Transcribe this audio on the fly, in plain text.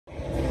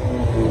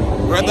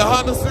We're at the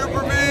Honda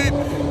Super meet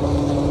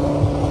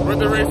with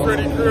the Race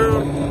Ready crew.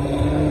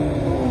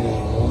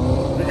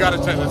 We gotta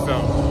check this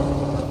out.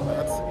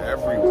 That's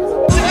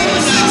everywhere. I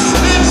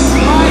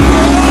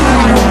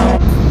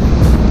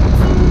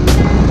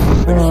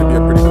think it should be a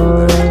pretty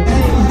cool day.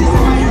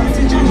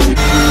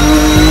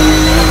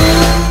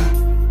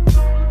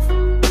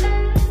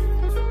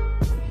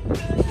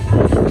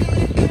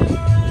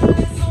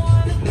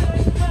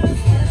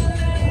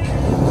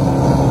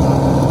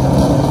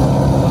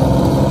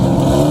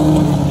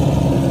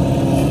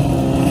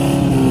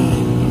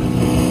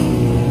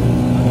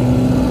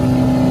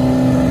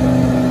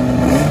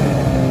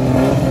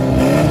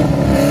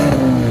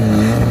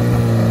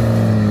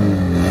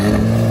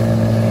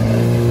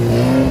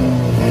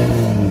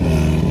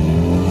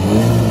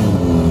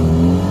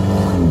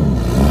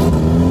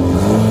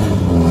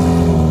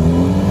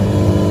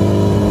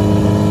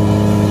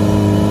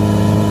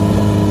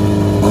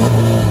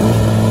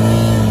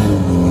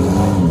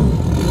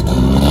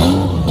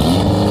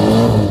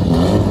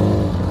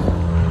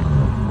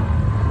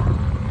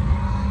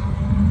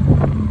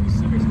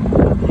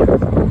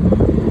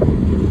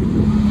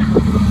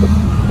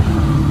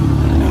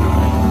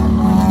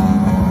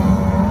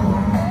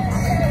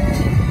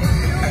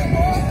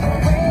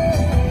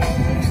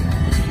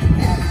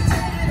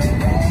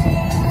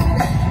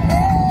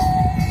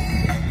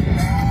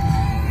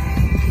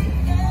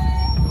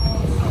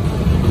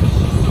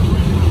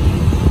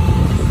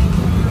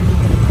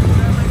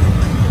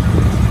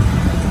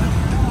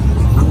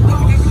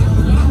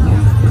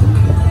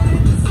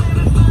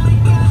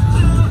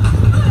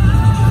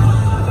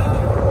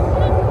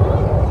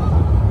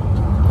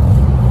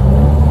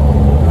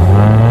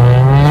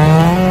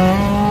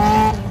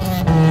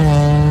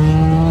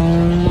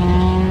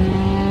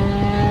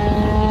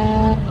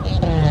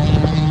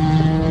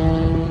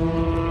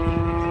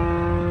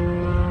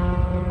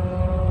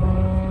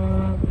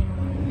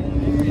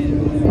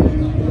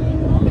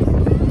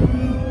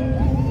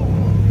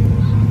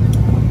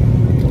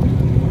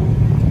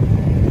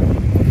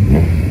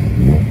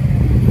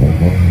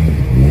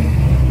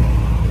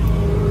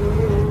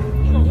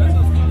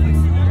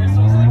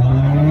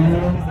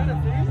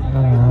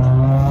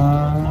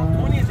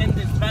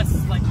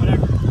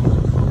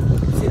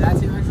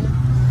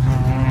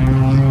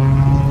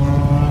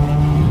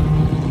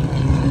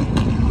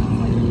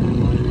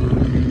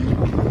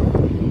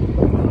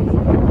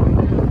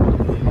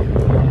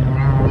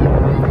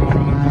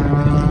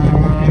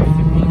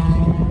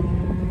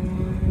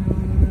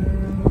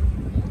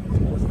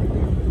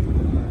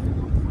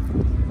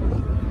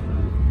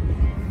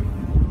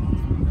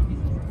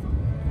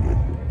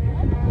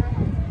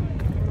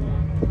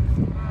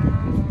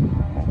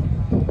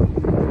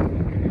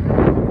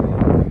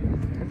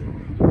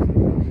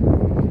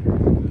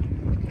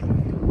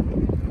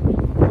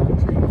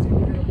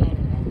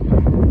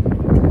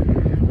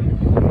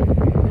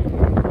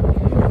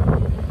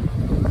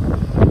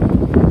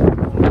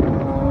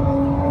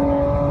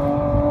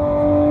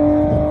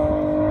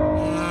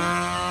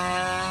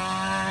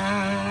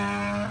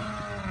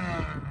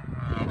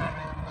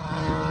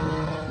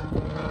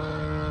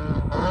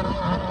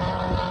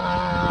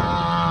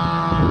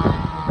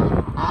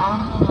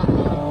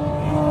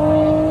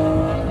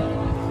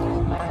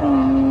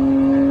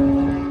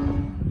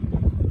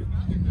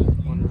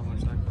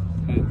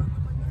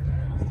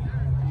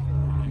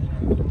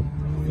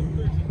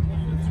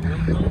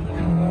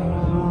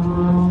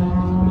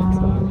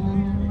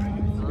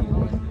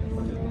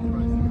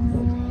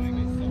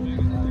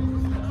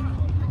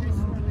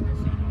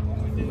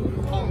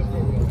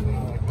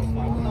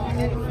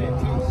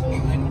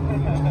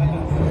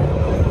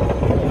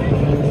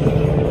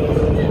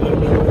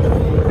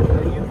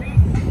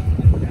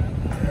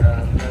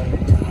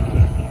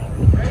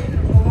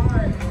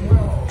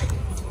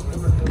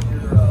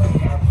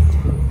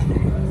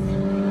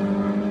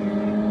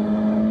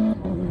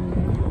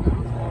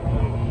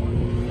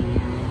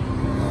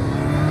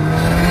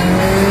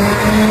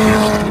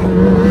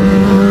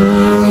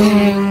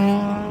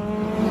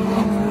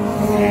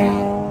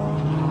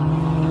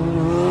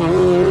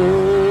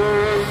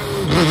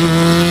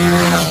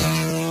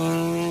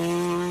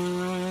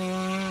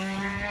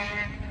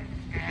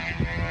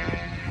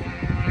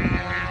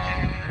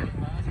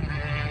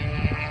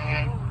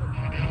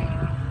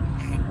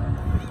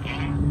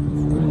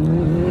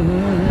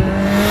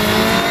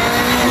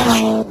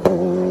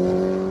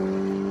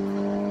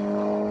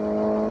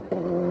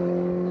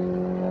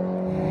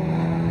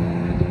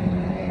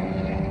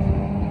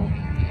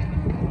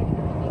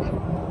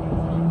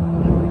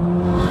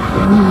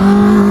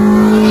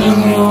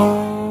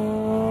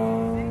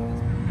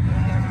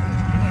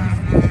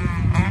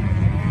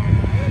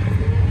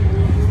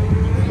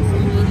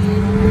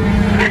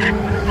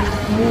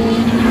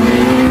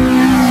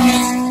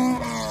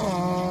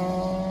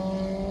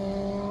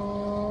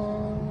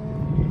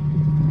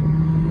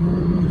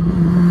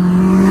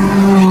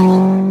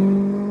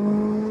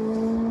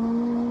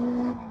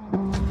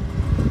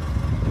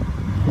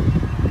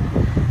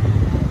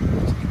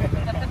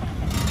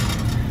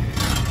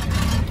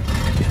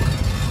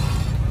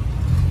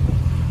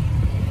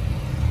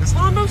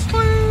 Honda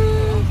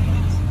Street!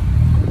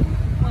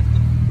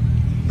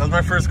 That was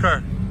my first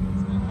car.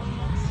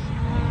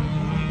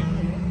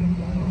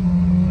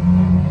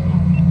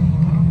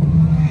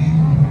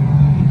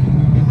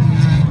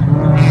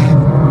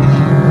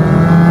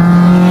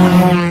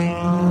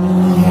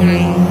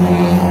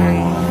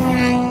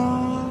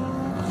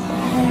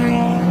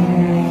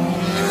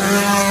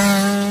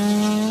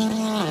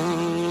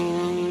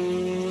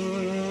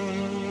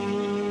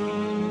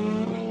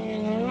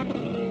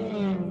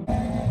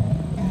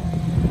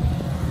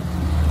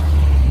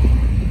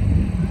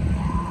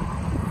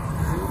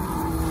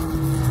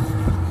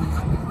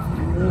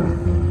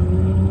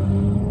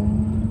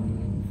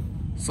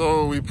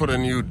 So we put a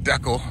new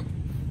decal,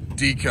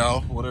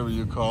 whatever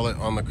you call it,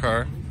 on the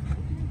car.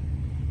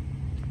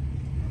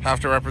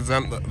 Have to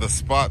represent the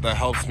spot that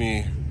helps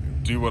me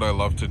do what I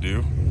love to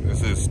do.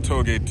 This is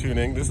Touge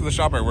Tuning. This is the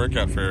shop I work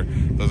at, for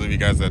those of you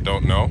guys that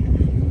don't know.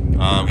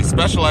 We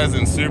specialize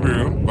in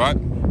Subaru, but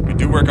we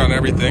do work on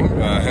everything,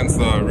 hence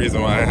the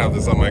reason why I have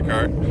this on my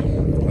car.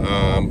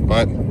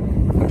 But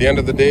at the end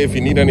of the day, if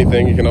you need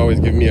anything, you can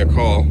always give me a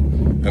call,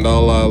 and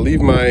I'll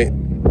leave my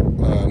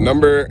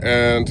number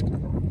and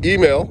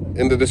email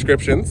in the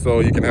description so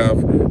you can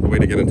have a way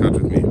to get in touch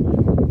with me.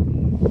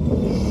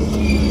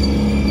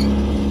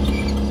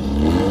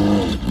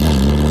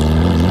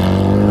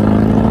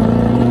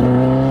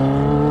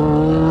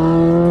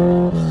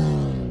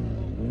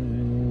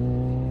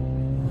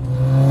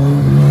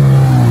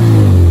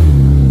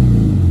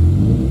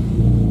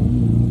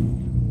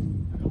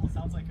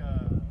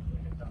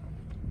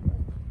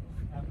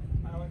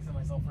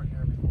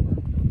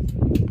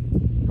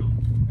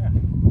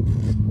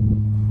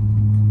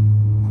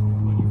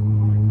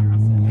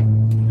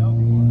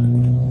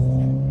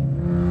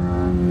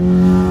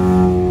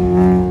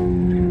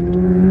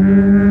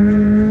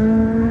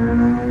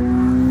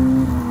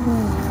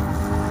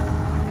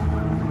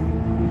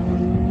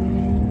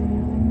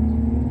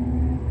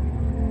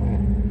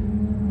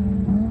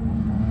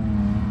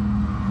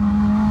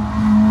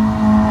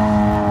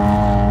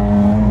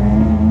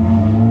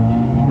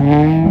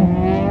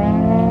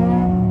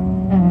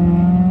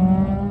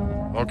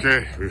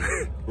 Okay,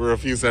 we're a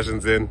few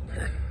sessions in.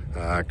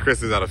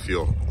 Chris is out of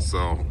fuel,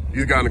 so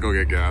he's got to go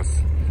get gas,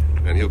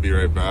 and he'll be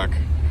right back.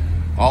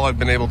 All I've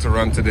been able to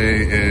run today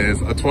is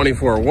a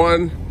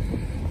 24.1.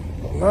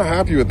 I'm not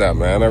happy with that,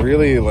 man. I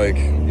really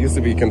used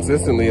to be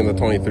consistently in the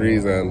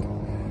 23s,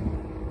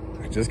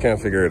 and I just can't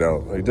figure it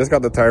out. I just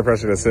got the tire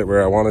pressure to sit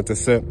where I want it to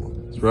sit.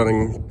 It's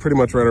running pretty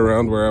much right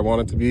around where I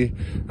want it to be.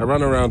 I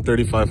run around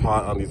 35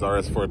 hot on these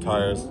RS4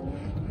 tires.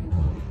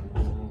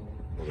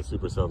 Oh, the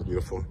Supra sounds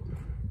beautiful.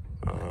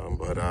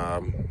 But I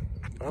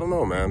don't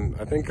know, man.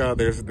 I think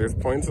there's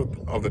points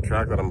of the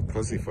track that I'm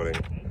pussyfooting,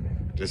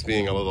 just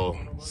being a little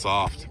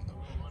soft.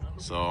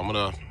 So I'm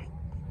gonna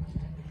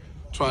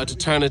try to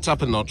turn it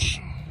up a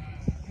notch.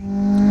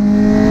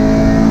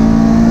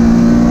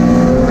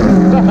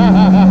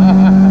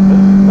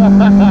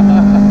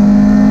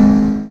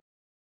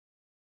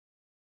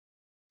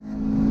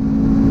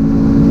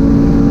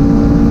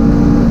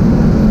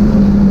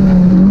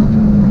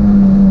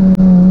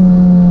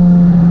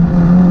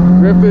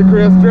 Drift it,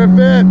 Chris, drift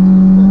it!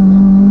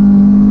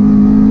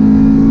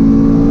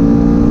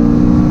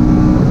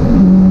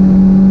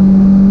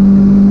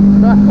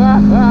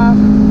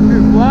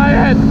 He's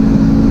flying!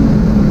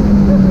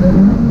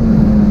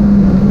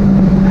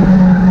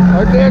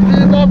 I can't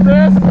keep up,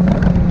 Chris!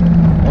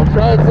 I'm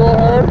trying so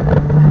hard.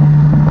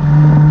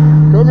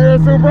 Come here,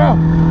 Supra!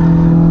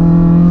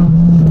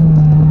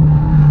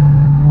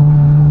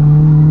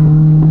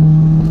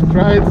 I'm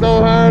trying so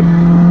hard.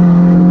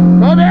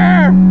 Come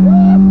here!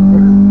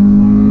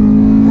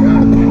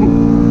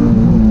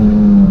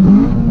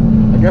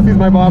 I guess he's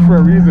my boss for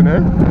a reason, eh?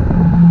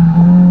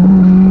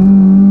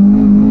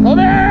 Come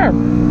here!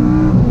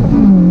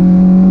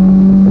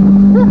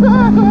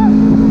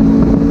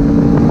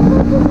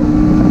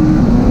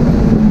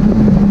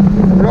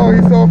 Bro,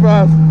 he's so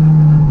fast.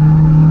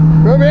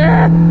 Come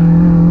here!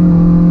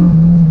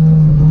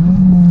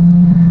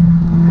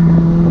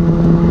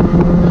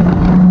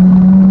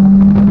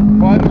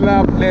 One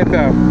lap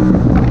later.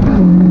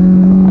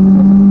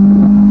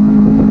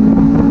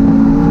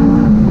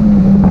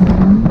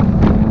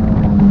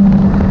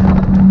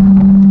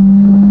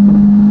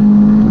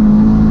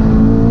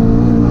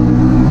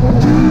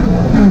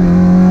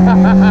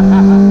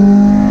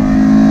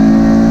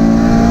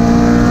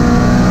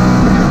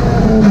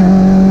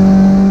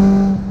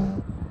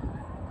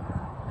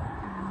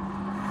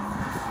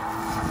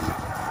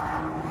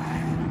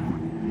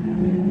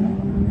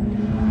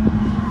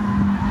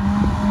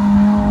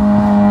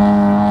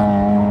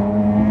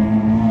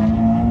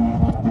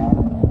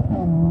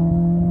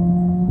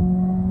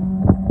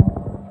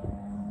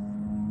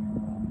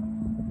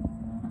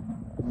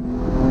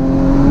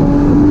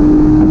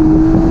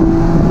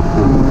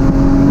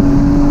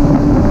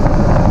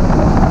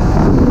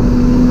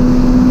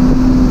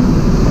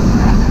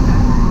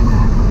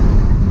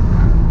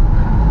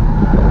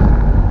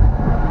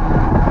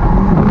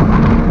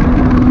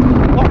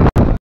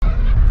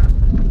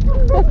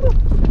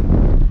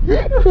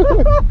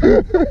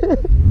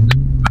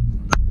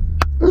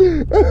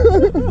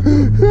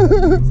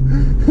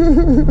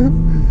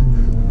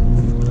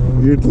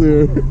 You're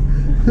clear.